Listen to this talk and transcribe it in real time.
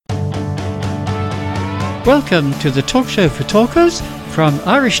Welcome to the Talk Show for Talkers from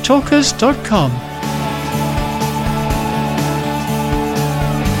irishtalkers.com.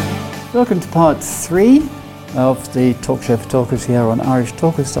 Welcome to part 3 of the Talk Show for Talkers here on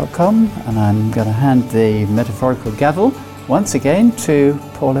irishtalkers.com, and I'm going to hand the metaphorical gavel once again to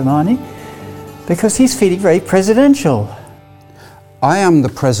Paul Imani because he's feeling very presidential. I am the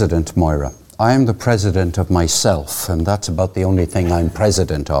president, Moira. I am the president of myself, and that's about the only thing I'm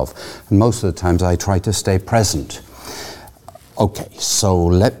president of. And most of the times I try to stay present. Okay, so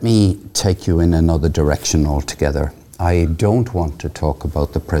let me take you in another direction altogether. I don't want to talk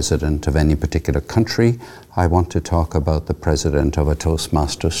about the president of any particular country. I want to talk about the president of a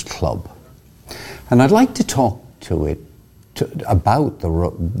Toastmasters club. And I'd like to talk about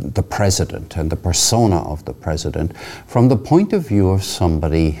the president and the persona of the president from the point of view of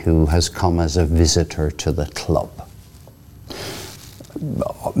somebody who has come as a visitor to the club.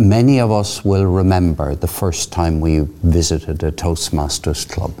 Many of us will remember the first time we visited a Toastmasters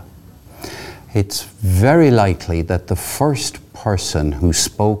club. It's very likely that the first person who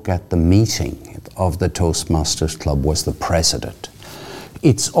spoke at the meeting of the Toastmasters Club was the president.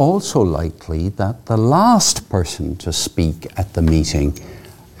 It's also likely that the last person to speak at the meeting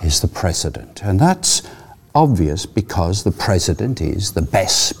is the president. And that's obvious because the president is the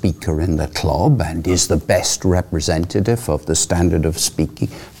best speaker in the club and is the best representative of the standard of speaking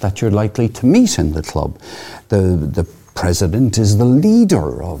that you're likely to meet in the club. The president is the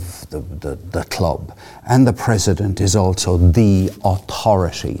leader of the club, and the president is also the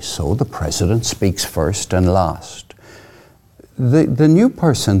authority. So the president speaks first and last. The new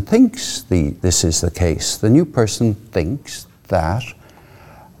person thinks this is the case. The new person thinks that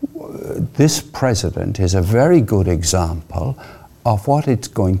this president is a very good example of what it's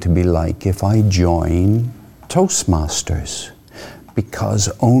going to be like if I join Toastmasters,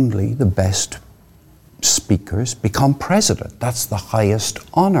 because only the best speakers become president. That's the highest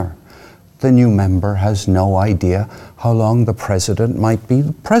honor. The new member has no idea how long the president might be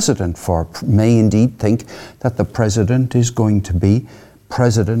the president for. May indeed think that the president is going to be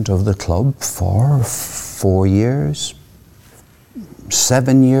president of the club for 4 years,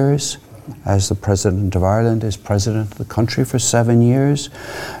 7 years, as the president of Ireland is president of the country for 7 years.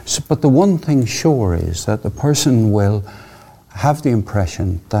 But the one thing sure is that the person will have the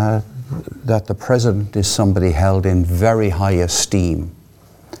impression that the president is somebody held in very high esteem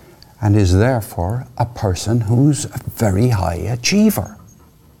and is therefore a person who's a very high achiever.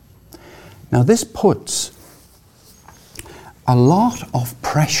 Now this puts a lot of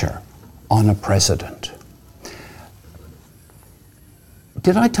pressure on a president.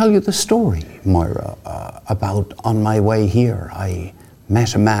 Did I tell you the story, Moira, about on my way here? I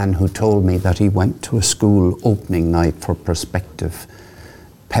met a man who told me that he went to a school opening night for prospective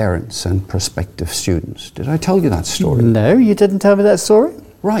parents and prospective students. Did I tell you that story? No, you didn't tell me that story?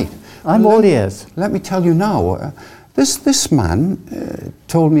 Right. I'm all ears. Let me tell you now. This man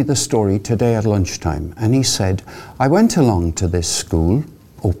told me the story today at lunchtime, and he said, I went along to this school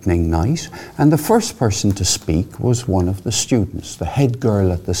opening night, and the first person to speak was one of the students, the head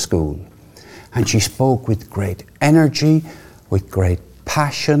girl at the school. And she spoke with great energy, with great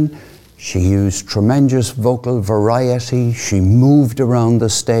passion. She used tremendous vocal variety. She moved around the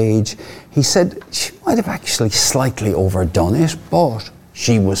stage. He said she might have actually slightly overdone it, but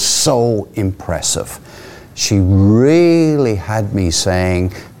she was so impressive. She really had me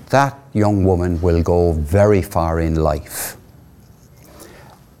saying, that young woman will go very far in life.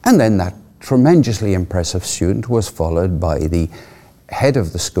 And then that tremendously impressive student was followed by the head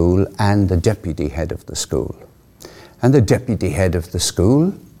of the school and the deputy head of the school. And the deputy head of the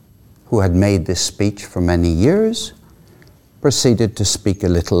school, who had made this speech for many years, proceeded to speak a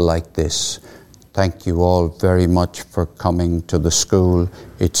little like this. Thank you all very much for coming to the school.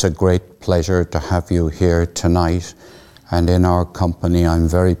 It's a great pleasure to have you here tonight. And in our company, I'm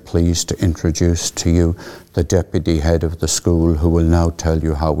very pleased to introduce to you the deputy head of the school, who will now tell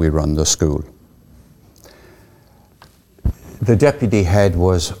you how we run the school. The deputy head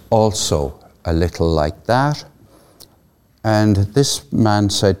was also a little like that. And this man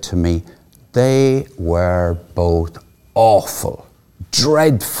said to me, they were both awful,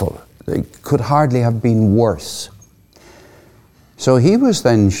 dreadful. They could hardly have been worse. So he was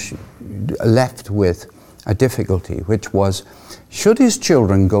then left with a difficulty, which was, should his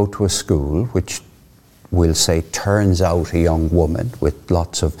children go to a school which, we'll say, turns out a young woman with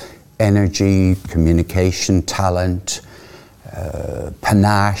lots of energy, communication, talent,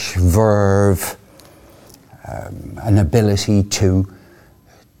 panache, verve, an ability to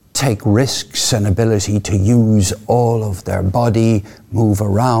take risks, an ability to use all of their body, move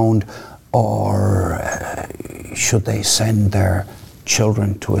around, or should they send their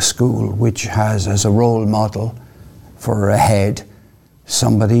children to a school which has as a role model for a head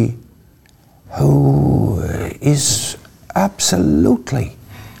somebody who is absolutely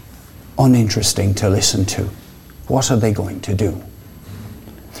uninteresting to listen to? What are they going to do?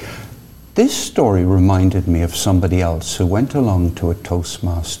 This story reminded me of somebody else who went along to a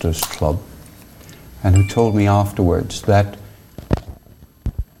Toastmasters club and who told me afterwards that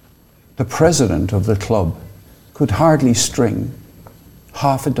the president of the club could hardly string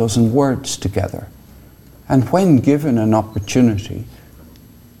half a dozen words together. And when given an opportunity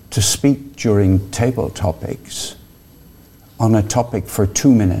to speak during table topics on a topic for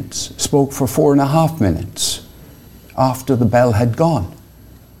 2 minutes, spoke for 4.5 minutes after the bell had gone.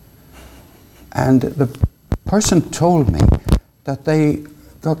 And the person told me that they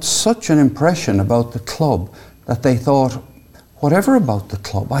got such an impression about the club that they thought, whatever about the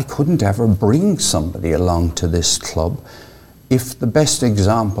club, I couldn't ever bring somebody along to this club if the best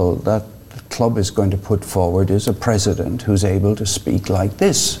example that the club is going to put forward is a president who's able to speak like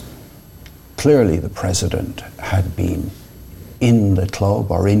this. Clearly the president had been in the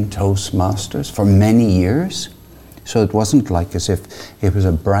club or in Toastmasters for many years. So it wasn't like as if it was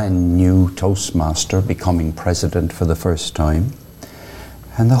a brand new Toastmaster becoming president for the first time.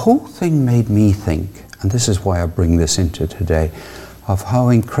 And the whole thing made me think, and this is why I bring this into today, of how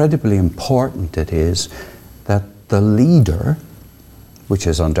incredibly important it is that the leader, which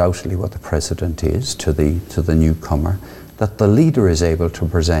is undoubtedly what the president is to the newcomer, that the leader is able to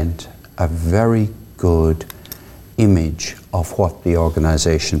present a very good image of what the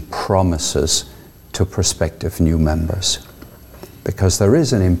organization promises to prospective new members. Because there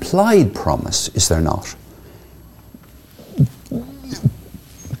is an implied promise, is there not,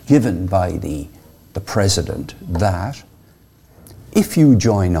 given by the president that if you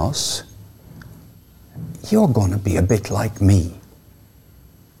join us, you're going to be a bit like me.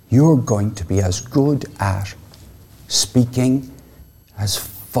 You're going to be as good at speaking, as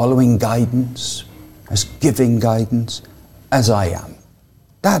following guidance, as giving guidance as I am.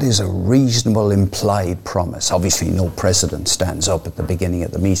 That is a reasonable implied promise. Obviously, no president stands up at the beginning of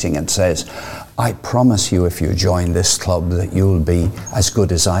the meeting and says, I promise you if you join this club that you'll be as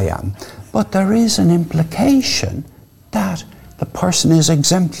good as I am. But there is an implication that the person is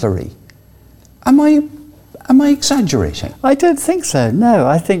exemplary. Am I exaggerating? I don't think so, no.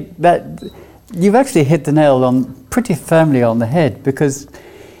 I think that you've actually hit the nail on pretty firmly on the head, because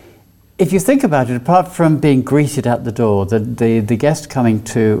if you think about it, apart from being greeted at the door, the guest coming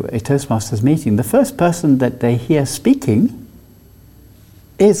to a Toastmasters meeting, the first person that they hear speaking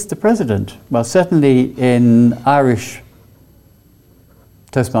is the president. Well, certainly in Irish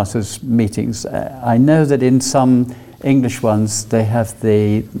Toastmasters meetings, I know that in some English ones they have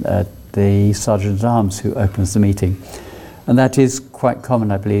the Sergeant-at-Arms who opens the meeting, and that is quite common,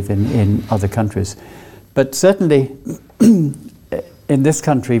 I believe, in other countries. But certainly in this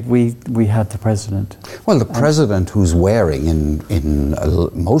country, we have the president. Well, the president who's wearing, in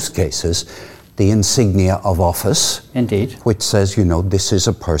most cases, the insignia of office. Indeed. Which says, this is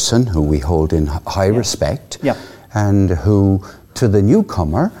a person who we hold in high respect, and who, to the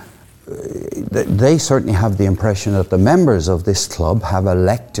newcomer, they certainly have the impression that the members of this club have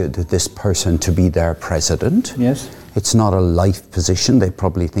elected this person to be their president. Yes. It's not a life position. They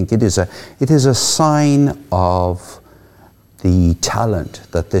probably think it is a sign of the talent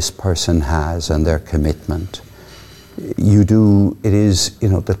that this person has and their commitment. It is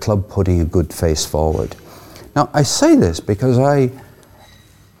the club putting a good face forward. Now, I say this because I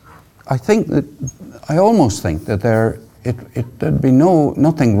almost think that there'd be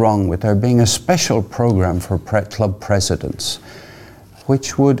nothing wrong with there being a special program for club presidents,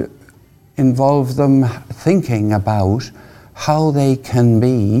 which would involve them thinking about how they can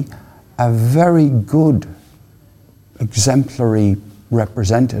be a very good exemplary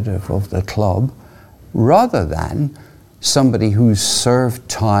representative of the club, rather than somebody who's served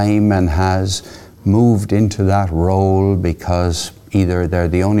time and has moved into that role because either they're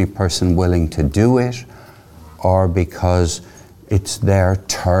the only person willing to do it, or because it's their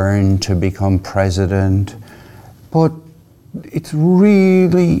turn to become president. But it's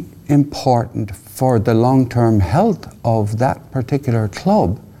really important for the long-term health of that particular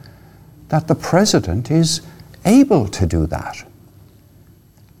club that the president is able to do that.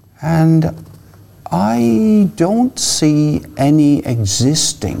 And I don't see any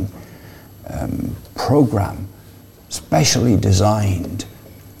existing program specially designed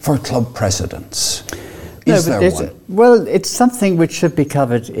for club presidents. Is there one? Well, it's something which should be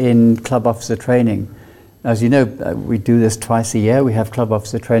covered in club officer training. As you know, we do this twice a year. We have club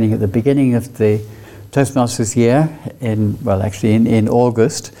officer training at the beginning of the Toastmasters year in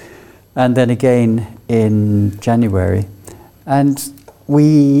August, and then again in January. And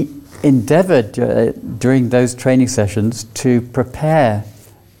we endeavoured during those training sessions to prepare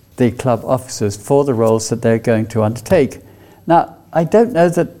the club officers for the roles that they're going to undertake. Now, I don't know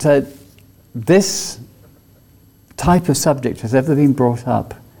that this type of subject has ever been brought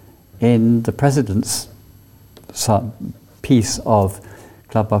up in the president's piece of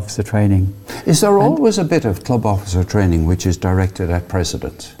club officer training. Is there always a bit of club officer training which is directed at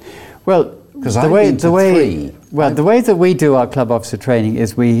presidents? Well, the way that we do our club officer training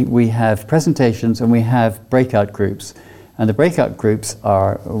is we have presentations and we have breakout groups. And the breakout groups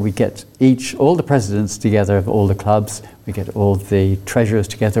we get all the presidents together of all the clubs, we get all the treasurers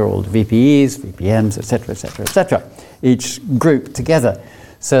together, all the VPEs, VPMs, etc., etc., etc., each group together,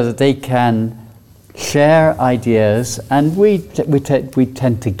 so that they can share ideas, and we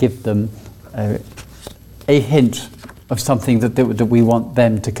tend to give them a hint of something that we want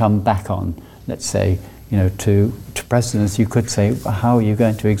them to come back on. Let's say, to presidents, you could say, how are you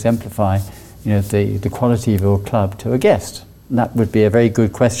going to exemplify the quality of your club to a guest? And that would be a very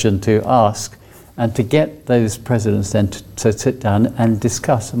good question to ask, and to get those presidents then to sit down and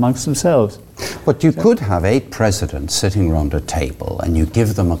discuss amongst themselves. But you could have 8 presidents sitting around a table and you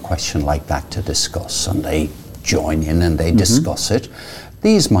give them a question like that to discuss, and they join in and they discuss it.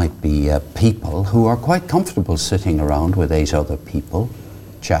 These might be people who are quite comfortable sitting around with 8 other people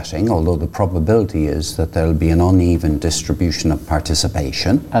chatting, although the probability is that there'll be an uneven distribution of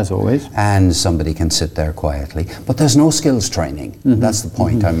participation. As always. And somebody can sit there quietly. But there's no skills training. That's the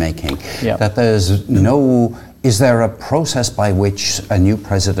point I'm making. Yep. That there's no... Is there a process by which a new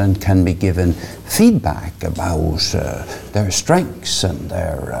president can be given feedback about their strengths and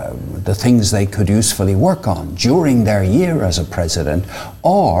the things they could usefully work on during their year as a president?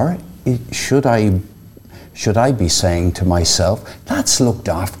 Or should I be saying to myself, that's looked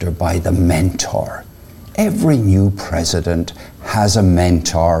after by the mentor? Every new president has a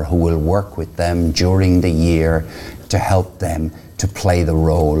mentor who will work with them during the year to help them to play the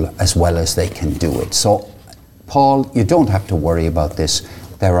role as well as they can do it. So, Paul, you don't have to worry about this.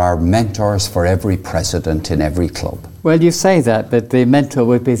 There are mentors for every president in every club. Well, you say that, but the mentor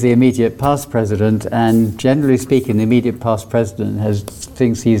would be the immediate past president, and generally speaking, the immediate past president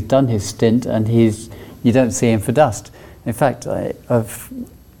thinks he's done his stint, and you don't see him for dust. In fact, of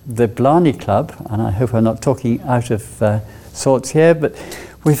the Blarney Club, and I hope I'm not talking out of sorts here, but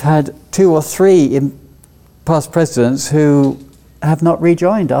we've had 2 or 3 past presidents who have not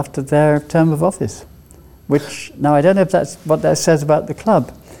rejoined after their term of office. Which, now I don't know if that's what that says about the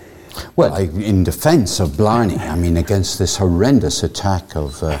club. Well, in defence of Blarney, against this horrendous attack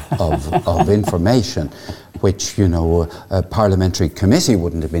of information, which, a parliamentary committee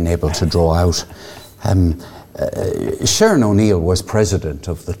wouldn't have been able to draw out. Sharon O'Neill was president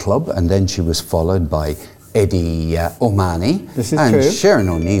of the club, and then she was followed by Eddie O'Mahony. This is and true. Sharon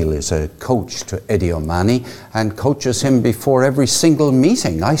O'Neill is a coach to Eddie O'Mahony and coaches him before every single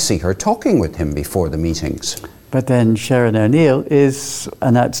meeting. I see her talking with him before the meetings. But then Sharon O'Neill is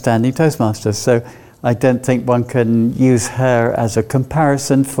an outstanding Toastmaster, so I don't think one can use her as a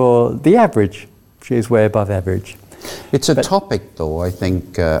comparison for the average. She is way above average. It's a topic, though, I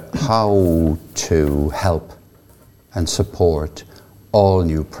think, how to help and support all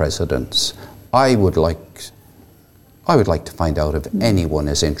new presidents. I would like to find out if anyone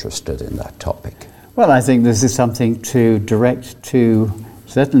is interested in that topic. Well, I think this is something to direct to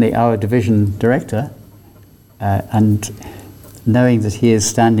certainly our division director, and knowing that he is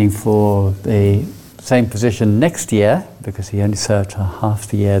standing for the same position next year, because he only served half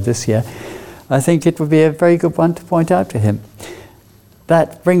the year this year, I think it would be a very good one to point out to him.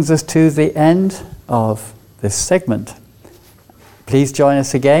 That brings us to the end of this segment. Please join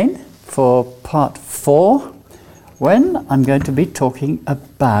us again for part 4, when I'm going to be talking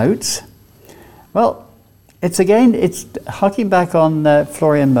about, well, it's harking back on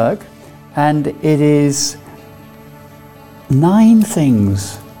Florian Merck, and it is 9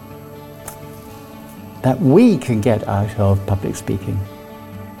 things that we can get out of public speaking.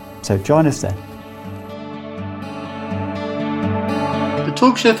 So join us then. The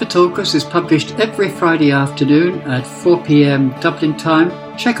Talk Show for Talkers is published every Friday afternoon at 4 p.m. Dublin time.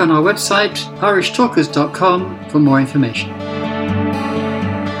 Check on our website, irishtalkers.com, for more information.